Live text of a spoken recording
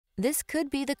This could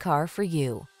be the car for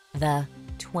you. The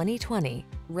 2020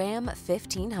 Ram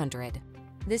 1500.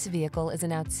 This vehicle is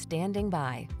an outstanding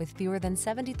buy with fewer than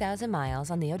 70,000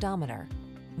 miles on the odometer.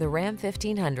 The Ram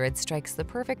 1500 strikes the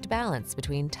perfect balance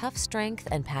between tough strength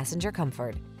and passenger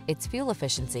comfort. Its fuel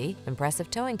efficiency,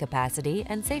 impressive towing capacity,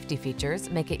 and safety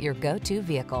features make it your go-to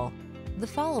vehicle. The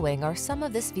following are some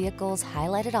of this vehicle's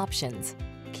highlighted options: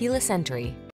 keyless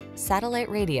entry, satellite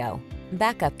radio,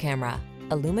 backup camera,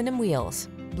 aluminum wheels,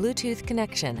 Bluetooth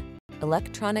connection,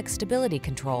 electronic stability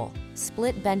control,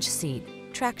 split bench seat,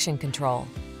 traction control,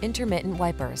 intermittent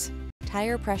wipers,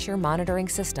 tire pressure monitoring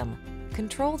system.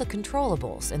 Control the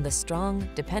controllables in the strong,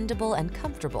 dependable, and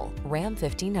comfortable Ram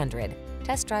 1500.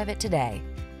 Test drive it today.